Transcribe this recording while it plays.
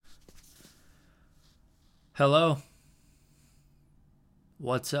Hello,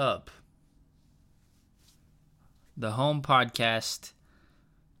 what's up? The Home Podcast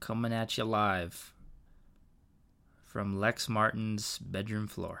coming at you live from Lex Martin's bedroom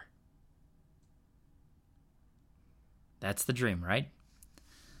floor. That's the dream, right?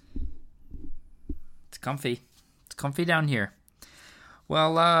 It's comfy. It's comfy down here.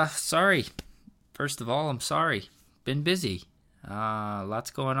 Well, sorry. First of all, I'm sorry. Been busy.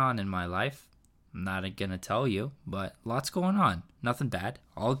 Lots going on in my life. I'm not going to tell you, but lots going on. Nothing bad.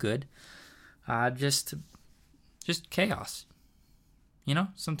 All good. Just chaos. You know,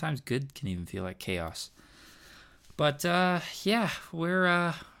 sometimes good can even feel like chaos. But yeah,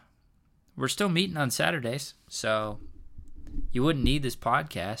 we're still meeting on Saturdays, so you wouldn't need this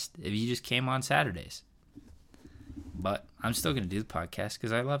podcast if you just came on Saturdays. But I'm still going to do the podcast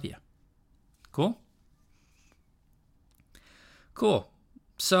because I love you. Cool? Cool.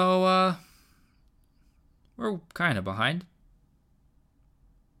 So, we're kind of behind.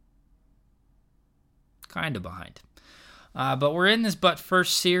 But we're in this But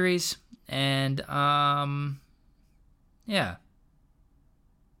First series, and, yeah.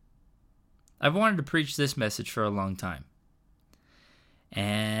 I've wanted to preach this message for a long time.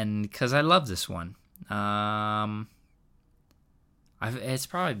 And because I love this one. It's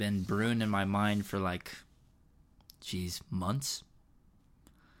probably been brewing in my mind for months.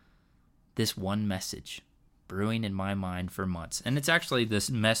 This one message. Brewing in my mind for months. And it's actually this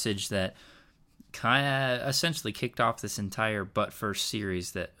message that kind of essentially kicked off this entire But First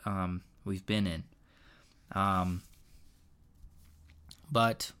series that we've been in.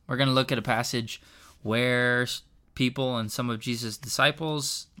 But we're going to look at a passage where people and some of Jesus'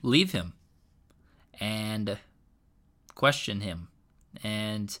 disciples leave him and question him.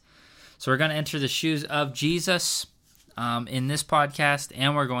 And so we're going to enter the shoes of Jesus in this podcast,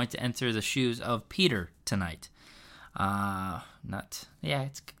 and we're going to enter the shoes of Peter tonight.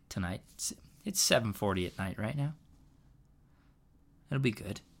 It's tonight. It's 7:40 at night right now. It'll be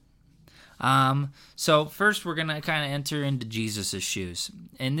good. So first we're going to kind of enter into Jesus' shoes.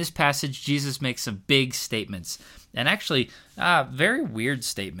 In this passage, Jesus makes some big statements, and actually very weird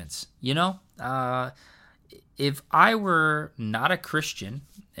statements. You know, if I were not a Christian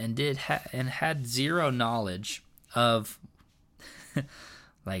and had zero knowledge of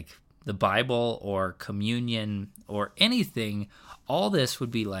like the Bible or communion or anything, all this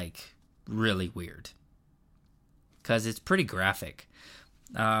would be like really weird because it's pretty graphic.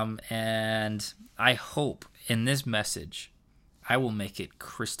 And I hope in this message I will make it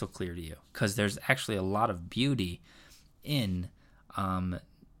crystal clear to you, because there's actually a lot of beauty in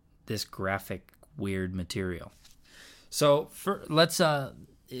this graphic weird material. So let's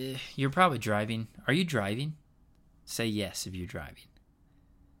you're probably driving. Are you driving? Say yes if you're driving.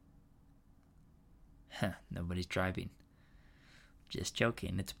 Nobody's driving. Just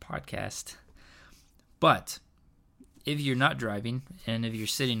joking. It's a podcast. But if you're not driving, and if you're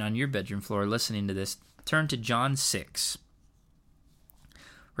sitting on your bedroom floor listening to this, turn to John 6.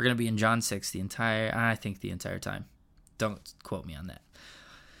 We're going to be in John 6 the entire time. Don't quote me on that.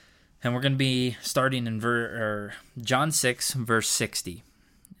 And we're going to be starting in John 6, verse 60.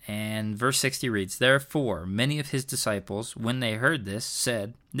 And verse 60 reads, "Therefore, many of his disciples, when they heard this,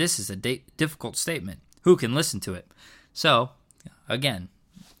 said, 'This is a difficult statement. Who can listen to it?'" So, again,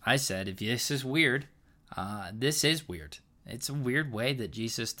 I said, if this is weird, this is weird. It's a weird way that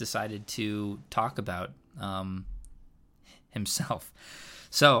Jesus decided to talk about himself.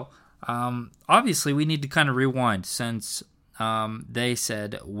 So, obviously, we need to kind of rewind, since they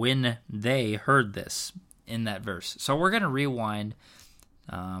said when they heard this in that verse. So we're going to rewind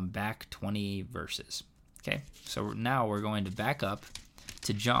back 20 verses. Okay, so now we're going to back up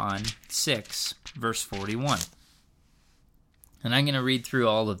to John 6, verse 41. And I'm going to read through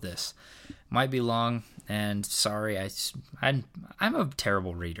all of this. Might be long, and sorry, I'm a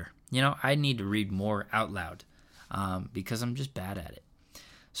terrible reader. You know, I need to read more out loud because I'm just bad at it.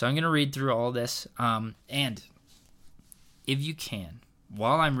 So I'm going to read through all this. And if you can,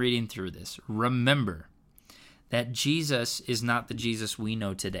 while I'm reading through this, remember that Jesus is not the Jesus we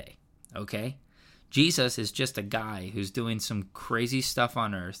know today, okay? Jesus is just a guy who's doing some crazy stuff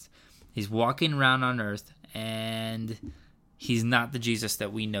on earth. He's walking around on earth, and he's not the Jesus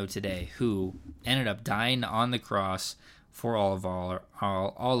that we know today, who ended up dying on the cross for all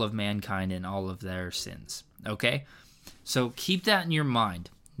of mankind and all of their sins, okay? So keep that in your mind,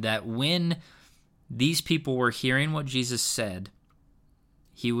 that when these people were hearing what Jesus said,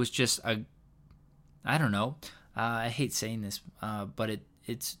 he was just I don't know. I hate saying this, but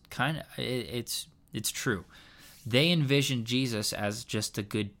it's true. They envisioned Jesus as just a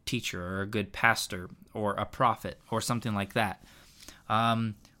good teacher or a good pastor or a prophet or something like that.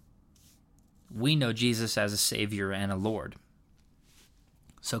 We know Jesus as a Savior and a Lord.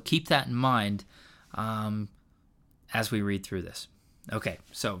 So keep that in mind as we read through this. Okay,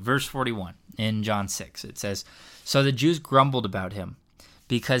 so verse 41 in John 6, it says, "So the Jews grumbled about him,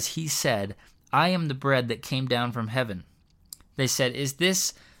 because he said, 'I am the bread that came down from heaven.' They said,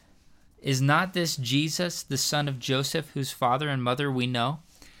 'Is not this Jesus, the son of Joseph, whose father and mother we know?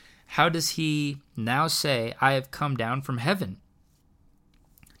 How does he now say, I have come down from heaven?'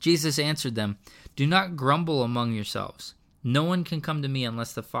 Jesus answered them, 'Do not grumble among yourselves. No one can come to me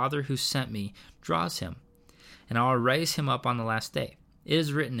unless the Father who sent me draws him, and I will raise him up on the last day. It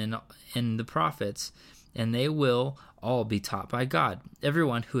is written in the prophets, and they will all be taught by God.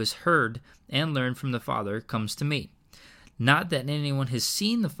 Everyone who has heard and learned from the Father comes to me. Not that anyone has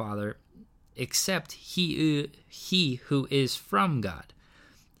seen the Father, except he who is from God.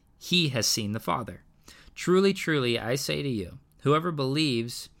 He has seen the Father. Truly, truly, I say to you, whoever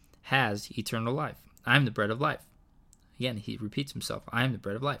believes has eternal life. I am the bread of life.'" Again, he repeats himself. "I am the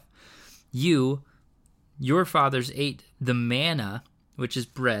bread of life. Your fathers ate the manna, which is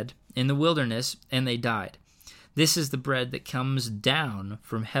bread, in the wilderness, and they died. This is the bread that comes down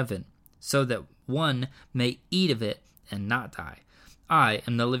from heaven, so that one may eat of it and not die. I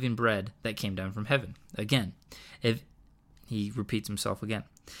am the living bread that came down from heaven." Again, he repeats himself again.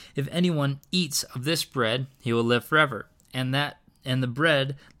 "If anyone eats of this bread, he will live forever. And the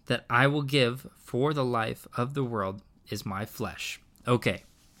bread that I will give for the life of the world is my flesh." Okay,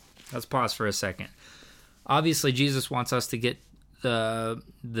 let's pause for a second. Obviously, Jesus wants us to get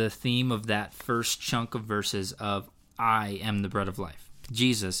the theme of that first chunk of verses of "I am the bread of life."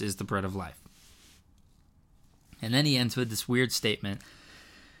 Jesus is the bread of life. And then he ends with this weird statement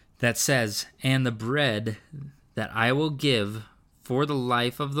that says, "And the bread that I will give for the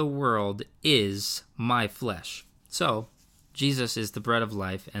life of the world is my flesh." So, Jesus is the bread of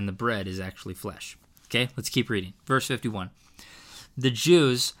life, and the bread is actually flesh. Okay, let's keep reading. Verse 51. "The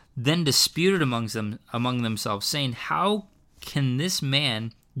Jews then disputed among themselves, saying, 'How can this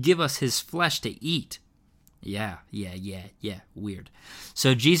man give us his flesh to eat?'" Yeah, weird.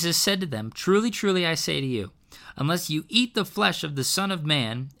 "So Jesus said to them, 'Truly, truly, I say to you, unless you eat the flesh of the Son of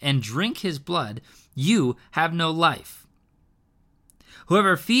Man and drink his blood, you have no life.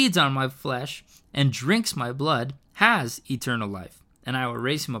 Whoever feeds on my flesh and drinks my blood has eternal life, and I will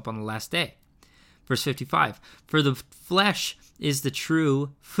raise him up on the last day.'" Verse 55, "For the flesh is the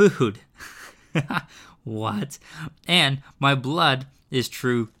true food." What? "And my blood is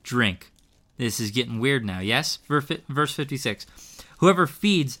true drink." This is getting weird now, yes? Verse 56, "Whoever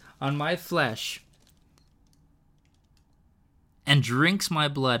feeds on my flesh and drinks my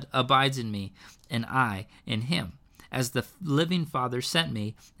blood abides in me, and I in him. As the living Father sent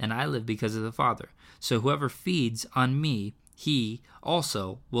me, and I live because of the Father. So whoever feeds on me, he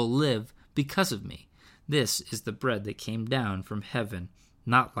also will live because of me. This is the bread that came down from heaven,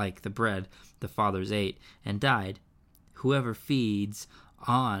 not like the bread the fathers ate and died. Whoever feeds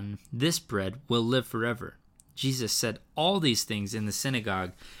on this bread will live forever." Jesus said all these things in the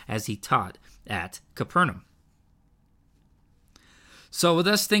synagogue as he taught at Capernaum. So with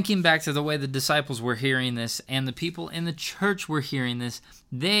us thinking back to the way the disciples were hearing this and the people in the church were hearing this,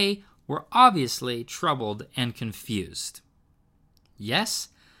 they were obviously troubled and confused. Yes,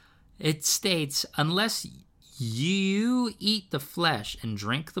 it states, "Unless you eat the flesh and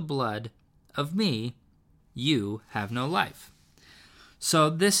drink the blood of me, you have no life." So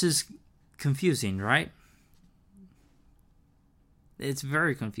this is confusing, right? It's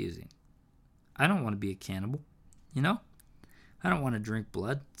very confusing. I don't want to be a cannibal, I don't want to drink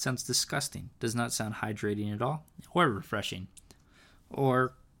blood. It sounds disgusting. Does not sound hydrating at all, or refreshing,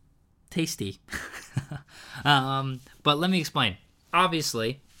 or tasty. But let me explain.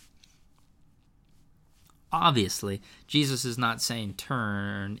 Obviously, Jesus is not saying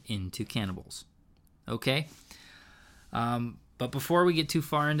turn into cannibals. Okay? But before we get too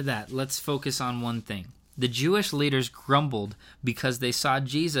far into that, let's focus on one thing. The Jewish leaders grumbled because they saw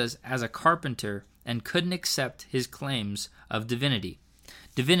Jesus as a carpenter and couldn't accept his claims of divinity.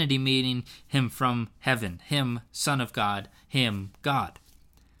 Divinity meaning him from heaven, him Son of God, him God.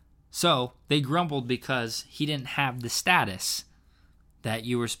 So they grumbled because he didn't have the status that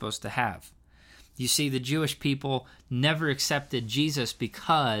you were supposed to have. You see, the Jewish people never accepted Jesus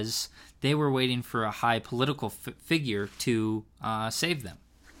because they were waiting for a high political figure to save them.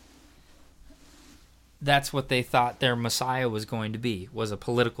 That's what they thought their Messiah was going to be, was a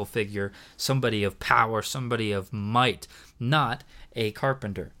political figure, somebody of power, somebody of might, not a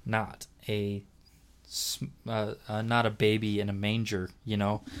carpenter, not a not a baby in a manger,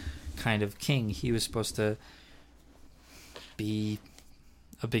 kind of king. He was supposed to be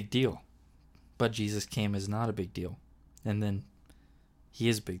a big deal. But Jesus came as not a big deal. And then he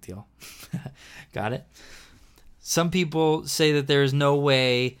is a big deal. Got it? Some people say that there is no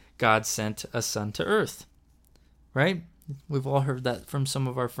way God sent a son to earth. Right? We've all heard that from some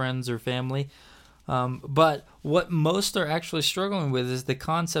of our friends or family. But what most are actually struggling with is the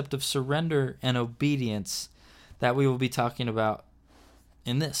concept of surrender and obedience that we will be talking about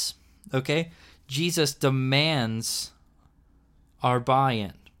in this. Okay? Jesus demands our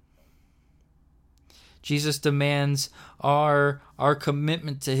buy-in. Jesus demands our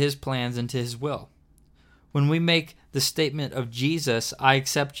commitment to his plans and to his will. When we make the statement of Jesus, I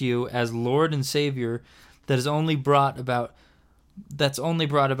accept you as Lord and Savior, that's only brought about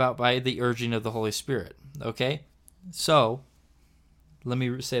by the urging of the Holy Spirit. Okay? So, let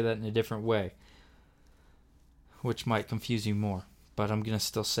me say that in a different way, which might confuse you more, but I'm going to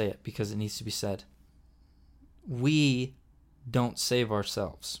still say it because it needs to be said. We don't save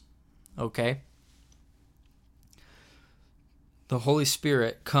ourselves. Okay? The Holy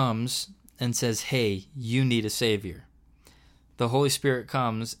Spirit comes and says, hey, you need a Savior. The Holy Spirit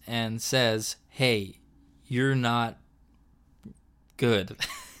comes and says, hey, you're not good.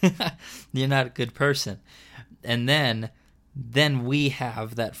 You're not a good person. And then we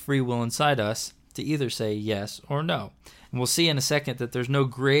have that free will inside us to either say yes or no. And we'll see in a second that there's no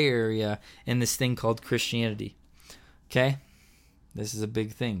gray area in this thing called Christianity. Okay? This is a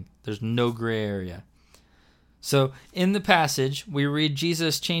big thing. There's no gray area. So in the passage, we read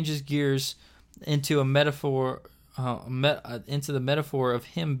Jesus changes gears into a metaphor, into the metaphor of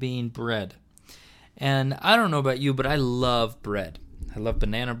him being bread. And I don't know about you, but I love bread. I love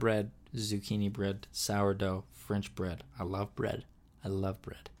banana bread, zucchini bread, sourdough, French bread. I love bread. I love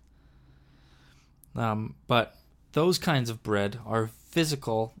bread. But those kinds of bread are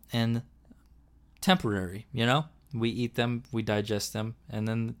physical and temporary, We eat them, we digest them, and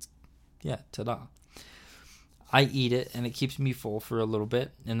then, ta-da. I eat it, and it keeps me full for a little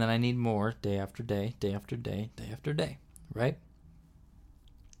bit, and then I need more day after day, day after day, day after day, right?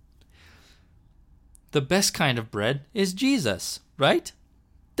 The best kind of bread is Jesus, right?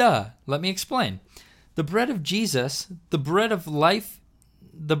 Duh. Let me explain. The bread of Jesus, the bread of life,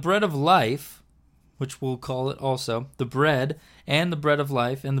 which we'll call it also, the bread and the bread of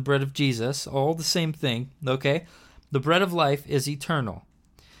life and the bread of Jesus, all the same thing, okay? The bread of life is eternal.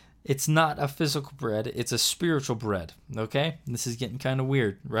 It's not a physical bread, it's a spiritual bread, okay? This is getting kind of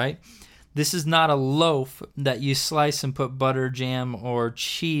weird, right? This is not a loaf that you slice and put butter, jam, or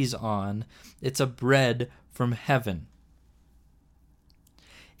cheese on. It's a bread from heaven.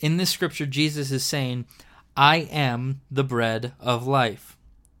 In this scripture, Jesus is saying, I am the bread of life.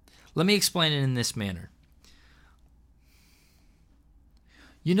 Let me explain it in this manner.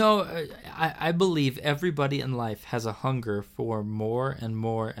 I believe everybody in life has a hunger for more and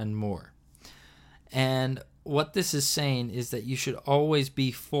more and more. And what this is saying is that you should always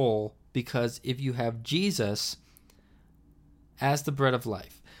be full, because if you have Jesus as the bread of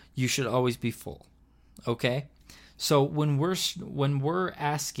life, you should always be full. Okay? So when we're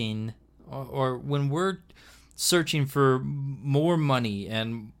asking, or when we're searching for more money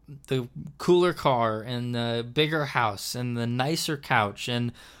and the cooler car and the bigger house and the nicer couch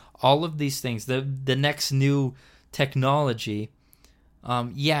and all of these things, the next new technology,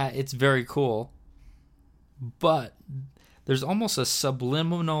 it's very cool, but there's almost a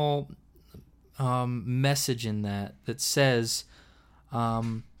subliminal message in that says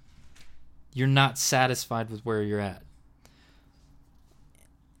you're not satisfied with where you're at.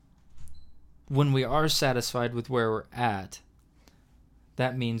 When we are satisfied with where we're at,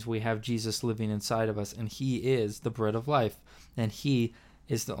 that means we have Jesus living inside of us, and he is the bread of life, and he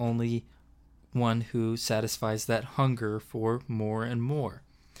is the only one who satisfies that hunger for more and more.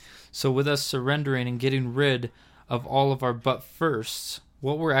 So with us surrendering and getting rid of all of our but firsts,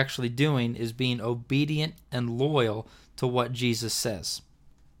 what we're actually doing is being obedient and loyal to what Jesus says.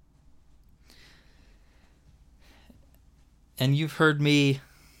 And you've heard me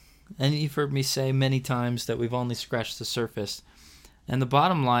say many times that we've only scratched the surface. And the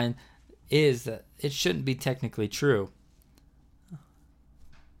bottom line is that it shouldn't be technically true.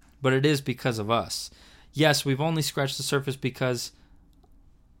 But it is because of us. Yes, we've only scratched the surface because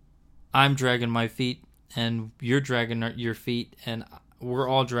I'm dragging my feet and you're dragging your feet, and we're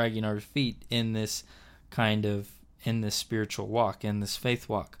all dragging our feet in this spiritual walk, in this faith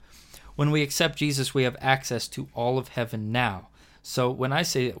walk. When we accept Jesus, we have access to all of heaven now. So when I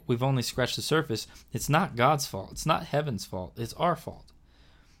say we've only scratched the surface, it's not God's fault. It's not heaven's fault. It's our fault.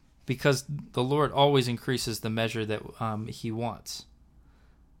 because the Lord always increases the measure that he wants.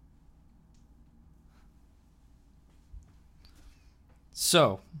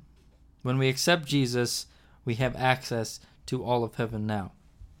 So, when we accept Jesus, we have access to all of heaven now.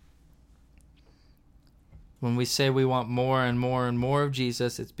 When we say we want more and more and more of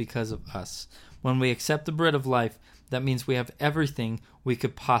Jesus, it's because of us. When we accept the bread of life, that means we have everything we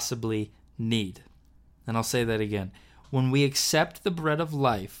could possibly need. And I'll say that again. When we accept the bread of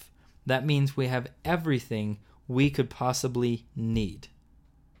life, that means we have everything we could possibly need.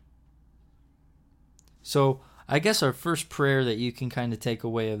 So I guess our first prayer that you can kind of take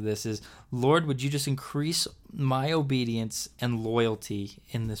away of this is, Lord, would you just increase my obedience and loyalty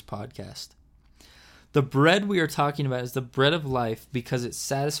in this podcast? The bread we are talking about is the bread of life because it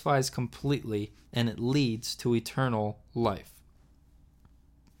satisfies completely and it leads to eternal life.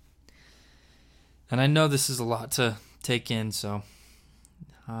 And I know this is a lot to take in, so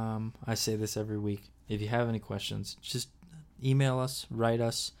I say this every week. If you have any questions, just email us, write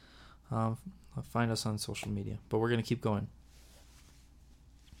us, find us on social media. But we're going to keep going.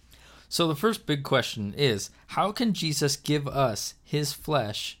 So the first big question is, how can Jesus give us his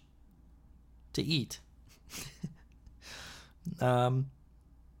flesh to eat? To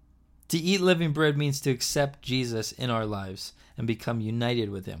eat living bread means to accept Jesus in our lives and become united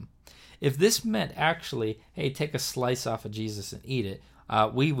with him. If this meant actually, hey, take a slice off of Jesus and eat it,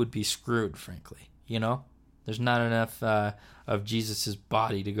 we would be screwed, frankly. You know? There's not enough of Jesus'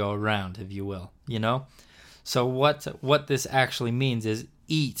 body to go around, if you will. You know? So what this actually means is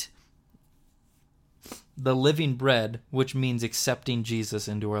eat the living bread, which means accepting Jesus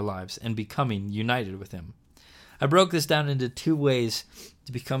into our lives and becoming united with him. I broke this down into 2 ways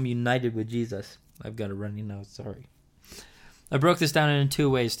to become united with Jesus. I've got a runny nose, sorry. I broke this down into 2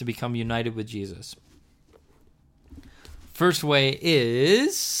 ways to become united with Jesus. First way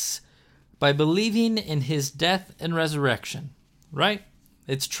is by believing in his death and resurrection, right?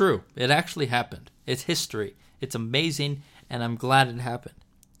 It's true. It actually happened. It's history. It's amazing, and I'm glad it happened.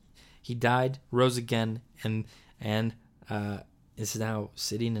 He died, rose again, and is now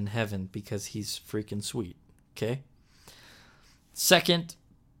sitting in heaven because he's freaking sweet. Okay? Second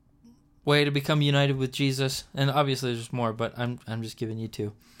way to become united with Jesus, and obviously there's more, but I'm just giving you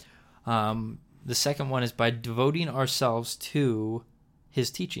 2. The second one is by devoting ourselves to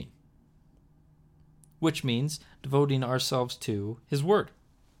his teaching, which means devoting ourselves to his word.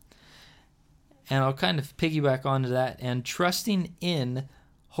 And I'll kind of piggyback onto that and trusting in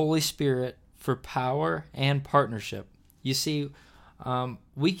Holy Spirit for power and partnership. You see,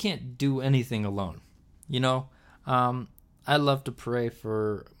 we can't do anything alone. You know, I love to pray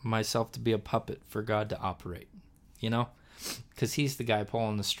for myself to be a puppet for God to operate, you know, because he's the guy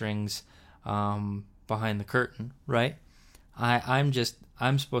pulling the strings behind the curtain, right? I'm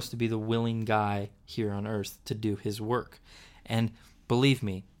supposed to be the willing guy here on earth to do his work. And believe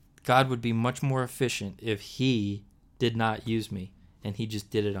me, God would be much more efficient if he did not use me and he just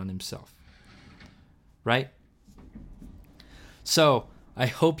did it on himself, right? So I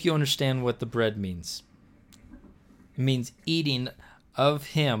hope you understand what the bread means. It means eating of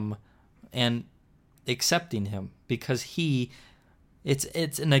him and accepting him because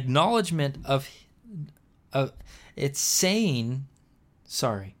it's an acknowledgement of it's saying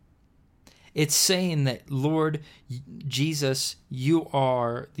that, Lord Jesus, you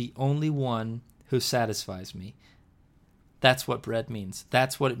are the only one who satisfies me. That's what bread means.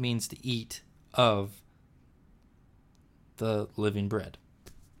 That's what it means to eat of the living bread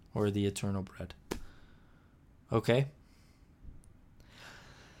or the eternal bread. Okay?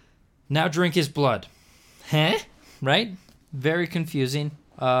 Now drink his blood. Huh? Right? Very confusing.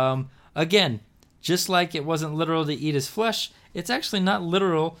 Again, just like it wasn't literal to eat his flesh, it's actually not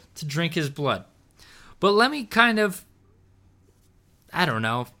literal to drink his blood. But let me kind of,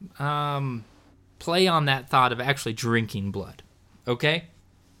 play on that thought of actually drinking blood. Okay?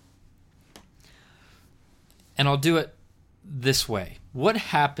 And I'll do it this way. What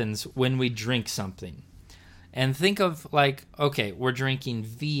happens when we drink something? And think of we're drinking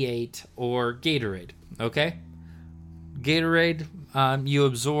V8 or Gatorade, okay? Gatorade, you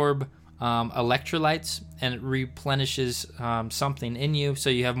absorb electrolytes and it replenishes something in you so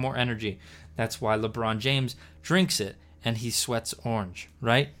you have more energy. That's why LeBron James drinks it and he sweats orange,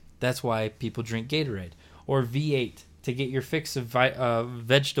 right? That's why people drink Gatorade. Or V8 to get your fix of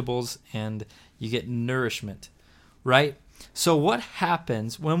vegetables and you get nourishment, right? So what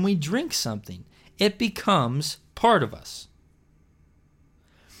happens when we drink something? It becomes part of us.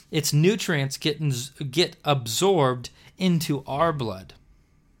 Its nutrients get absorbed into our blood.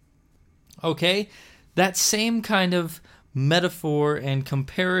 Okay? That same kind of metaphor and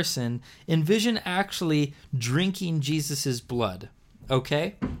comparison, envision actually drinking Jesus's blood,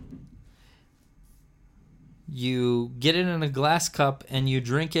 okay? You get it in a glass cup and you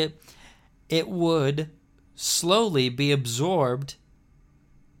drink it. It would slowly be absorbed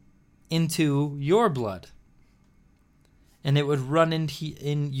into your blood, and it would run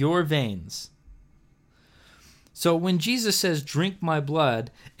in your veins. So when Jesus says, drink my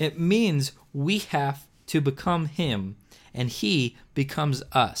blood, it means we have to become him, and he becomes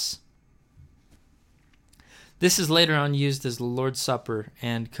us. This is later on used as the Lord's Supper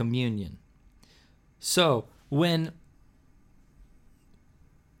and communion. So when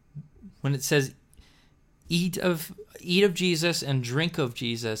it says eat of Jesus and drink of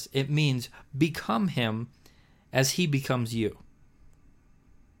Jesus, it means become him as he becomes you.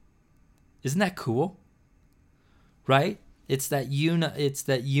 Isn't that cool? Right? It's that unity, it's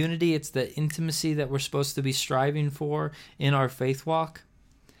that intimacy that we're supposed to be striving for in our faith walk.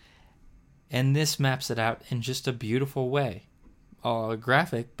 And this maps it out in just a beautiful way.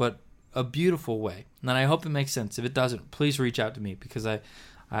 Graphic, but a beautiful way. And I hope it makes sense. If it doesn't, please reach out to me, because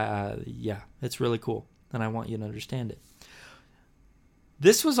it's really cool, and I want you to understand it.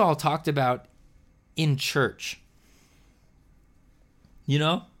 This was all talked about in church. You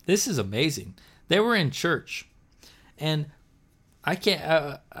know, this is amazing. They were in church, and I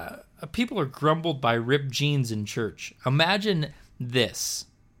can't. People are grumbled by ripped jeans in church. Imagine this.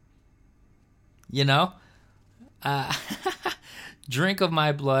 You know, drink of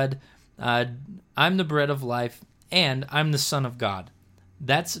my blood. I'm the bread of life, and I'm the Son of God.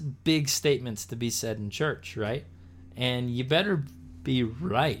 That's big statements to be said in church, right? And you better be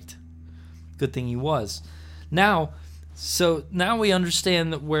right. Good thing he was. Now we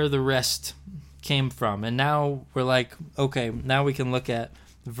understand where the rest came from. And now we're like, okay, now we can look at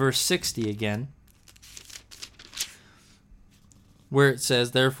verse 60 again, where it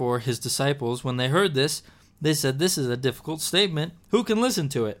says, therefore his disciples, when they heard this, they said, this is a difficult statement. Who can listen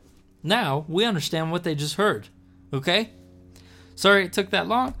to it? Now we understand what they just heard. Okay? Sorry it took that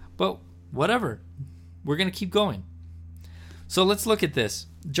long, but whatever. We're going to keep going. So let's look at this.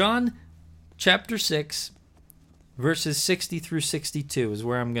 John chapter 6, verses 60 through 62 is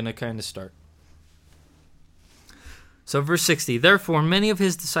where I'm going to kind of start. So verse 60, therefore many of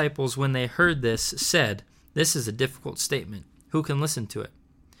his disciples, when they heard this, said, this is a difficult statement. Who can listen to it?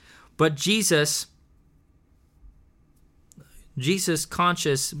 But Jesus,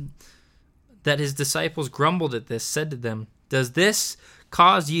 conscious that his disciples grumbled at this, said to them, does this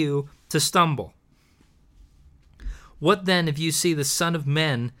cause you to stumble? What then if you see the Son of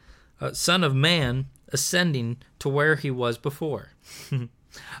Man ascending to where he was before?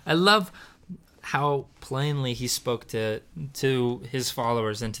 I love how plainly he spoke to his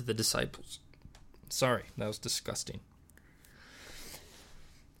followers and to the disciples. Sorry, that was disgusting.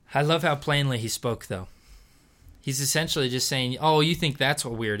 I love how plainly he spoke, though. He's essentially just saying, oh, you think that's a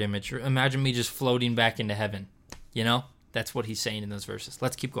weird image? Imagine me just floating back into heaven. You know? That's what he's saying in those verses.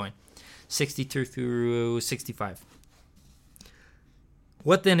 Let's keep going. 62 through 65.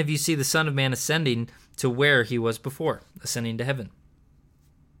 What then if you see the Son of Man ascending to where he was before, ascending to heaven?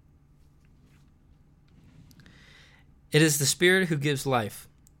 It is the Spirit who gives life.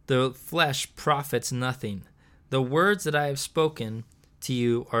 The flesh profits nothing. The words that I have spoken to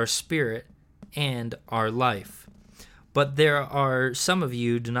you are spirit and are life. But there are some of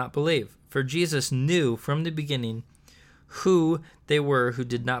you who do not believe. For Jesus knew from the beginning who they were who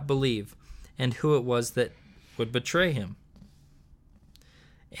did not believe, and who it was that would betray him.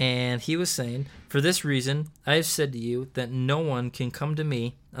 And he was saying, for this reason I have said to you that no one can come to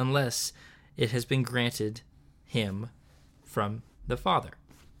me unless it has been granted him from the Father.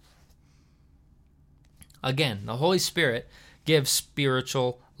 Again, the Holy Spirit gives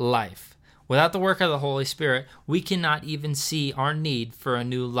spiritual life. Without the work of the Holy Spirit, we cannot even see our need for a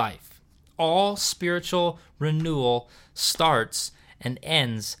new life. All spiritual renewal starts and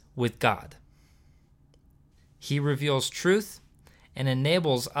ends with God. He reveals truth and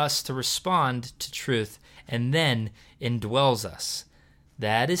enables us to respond to truth, and then indwells us.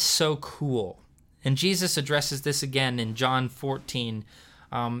 That is so cool. And Jesus addresses this again in John 14,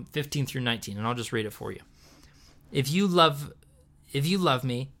 15 through 19, and I'll just read it for you. If you love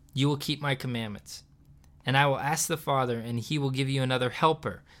me, you will keep my commandments. And I will ask the Father, and he will give you another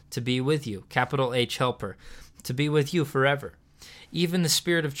helper to be with you, capital H, helper, to be with you forever. Even the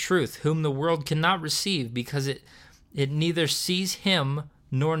Spirit of truth, whom the world cannot receive because it neither sees him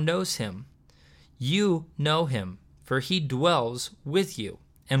nor knows him. You know him, for he dwells with you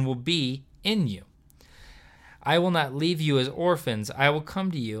and will be in you. I will not leave you as orphans. I will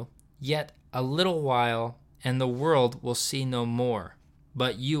come to you. Yet a little while, and the world will see no more.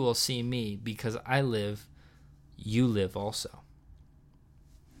 But you will see me, because I live, you live also.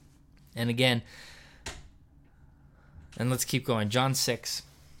 And again, and let's keep going. John 6,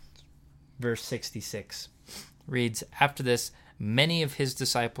 verse 66 reads, "After this, many of his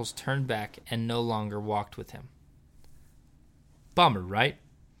disciples turned back and no longer walked with him." Bummer, right?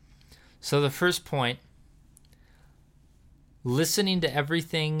 So the first point, listening to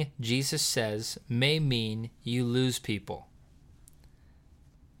everything Jesus says may mean you lose people,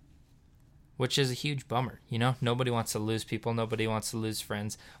 which is a huge bummer. You know, nobody wants to lose people. Nobody wants to lose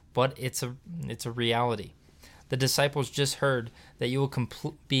friends, but it's a reality. The disciples just heard that you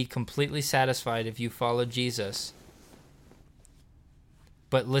will be completely satisfied if you follow Jesus.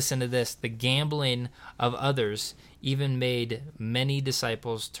 But listen to this. The gambling of others even made many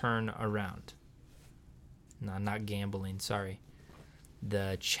disciples turn around. No, not gambling, sorry.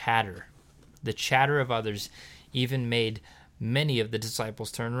 The chatter. The chatter of others even made many of the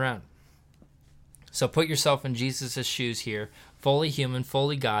disciples turn around. So put yourself in Jesus' shoes here. Fully human,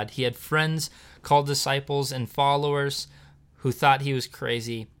 fully God. He had friends called disciples and followers who thought he was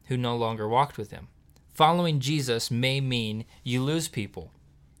crazy, who no longer walked with him. Following Jesus may mean you lose people,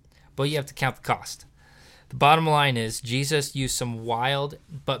 but you have to count the cost. The bottom line is Jesus used some wild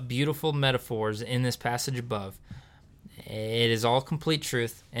but beautiful metaphors in this passage above. It is all complete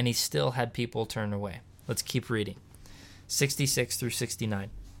truth, and he still had people turn away. Let's keep reading. 66 through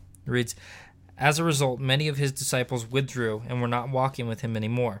 69. It reads, "As a result, many of his disciples withdrew and were not walking with him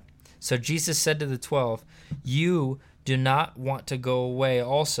anymore. So Jesus said to the 12, 'You do not want to go away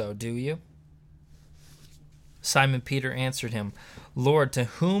also, do you?' Simon Peter answered him, 'Lord, to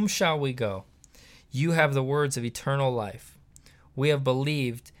whom shall we go? You have the words of eternal life. We have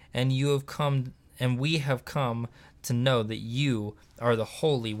believed, and we have come to know that you are the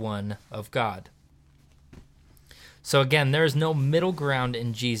Holy One of God.'" So again, there is no middle ground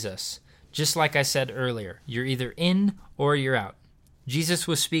in Jesus. Just like I said earlier, you're either in or you're out. Jesus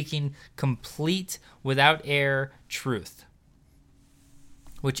was speaking complete, without error, truth,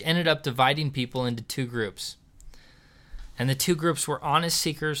 which ended up dividing people into two groups. And the two groups were honest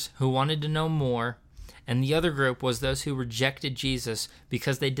seekers who wanted to know more, and the other group was those who rejected Jesus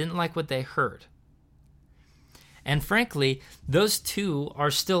because they didn't like what they heard. And frankly, those two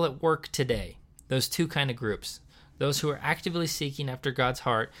are still at work today, those two kind of groups. Those who are actively seeking after God's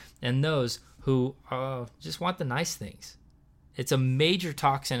heart, and those who just want the nice things. It's a major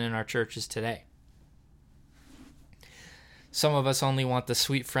toxin in our churches today. Some of us only want the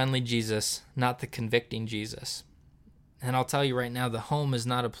sweet, friendly Jesus, not the convicting Jesus. And I'll tell you right now, the home is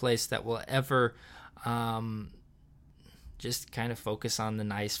not a place that will ever just kind of focus on the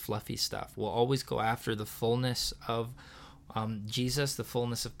nice, fluffy stuff. We'll always go after the fullness of Jesus, the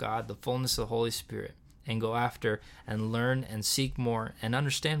fullness of God, the fullness of the Holy Spirit, and go after and learn and seek more and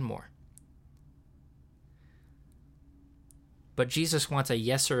understand more. But Jesus wants a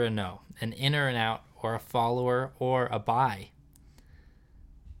yes or a no, an in or an out, or a follower or a buy.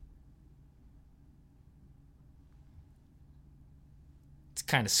 It's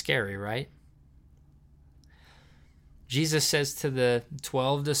kind of scary, right? Jesus says to the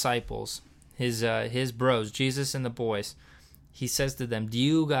 12 disciples, his bros, Jesus and the boys, he says to them, "Do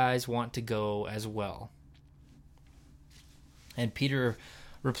you guys want to go as well?" And Peter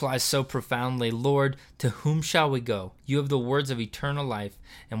replies so profoundly, "Lord, to whom shall we go? You have the words of eternal life,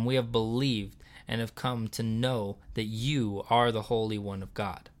 and we have believed and have come to know that you are the Holy One of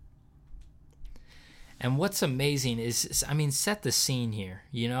God." And what's amazing is, set the scene here,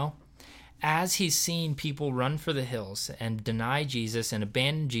 you know? As he's seen people run for the hills and deny Jesus and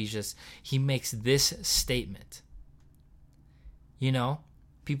abandon Jesus, he makes this statement. You know,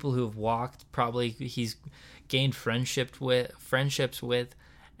 people who have walked, probably he's gained friendships with,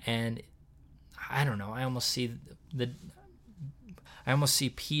 and I don't know, I almost see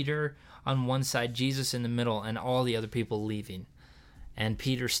Peter on one side, Jesus in the middle, and all the other people leaving. And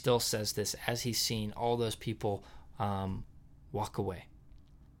Peter still says this as he's seen all those people walk away.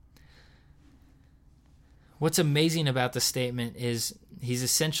 What's amazing about the statement is he's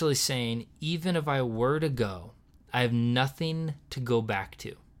essentially saying, even if I were to go, I have nothing to go back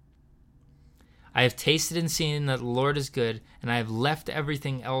to. I have tasted and seen that the Lord is good, and I have left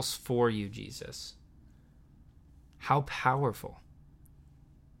everything else for you, Jesus. How powerful.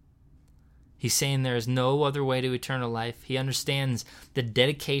 He's saying there is no other way to eternal life. He understands the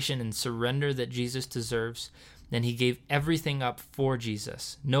dedication and surrender that Jesus deserves, and he gave everything up for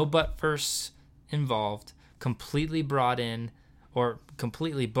Jesus. No but first involved, completely brought in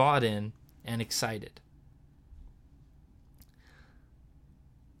and excited.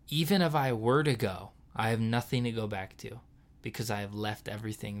 Even if I were to go, I have nothing to go back to because I have left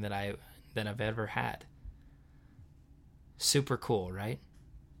everything that I've ever had. Super cool, right?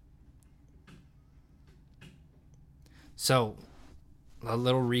 So, a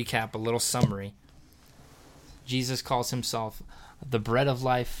little recap, a little summary. Jesus calls himself the bread of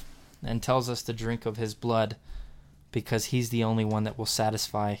life and tells us to drink of his blood because he's the only one that will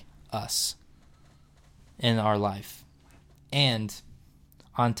satisfy us in our life. And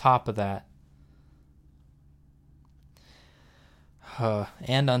on top of that,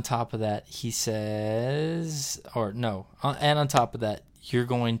 he says, and on top of that, you're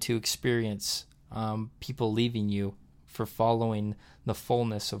going to experience people leaving you for following the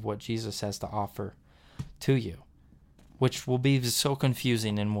fullness of what Jesus has to offer to you, which will be so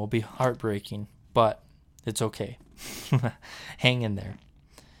confusing and will be heartbreaking, but it's okay. Hang in there.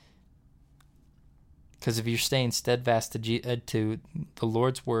 Because if you're staying steadfast to the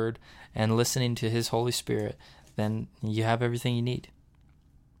Lord's word and listening to his Holy Spirit, then you have everything you need.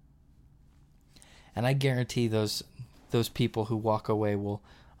 And I guarantee those people who walk away will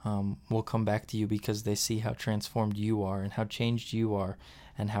come back to you because they see how transformed you are and how changed you are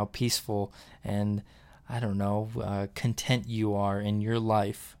and how peaceful and, content you are in your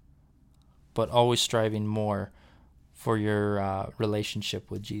life, but always striving more for your relationship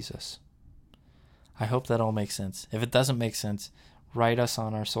with Jesus. I hope that all makes sense. If it doesn't make sense, write us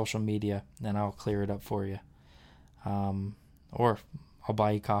on our social media and I'll clear it up for you. Or I'll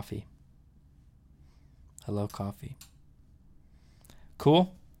buy you coffee. I love coffee.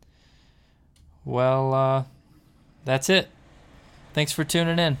 Cool. Well, that's it. Thanks for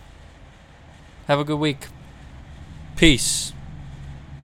tuning in. Have a good week. Peace.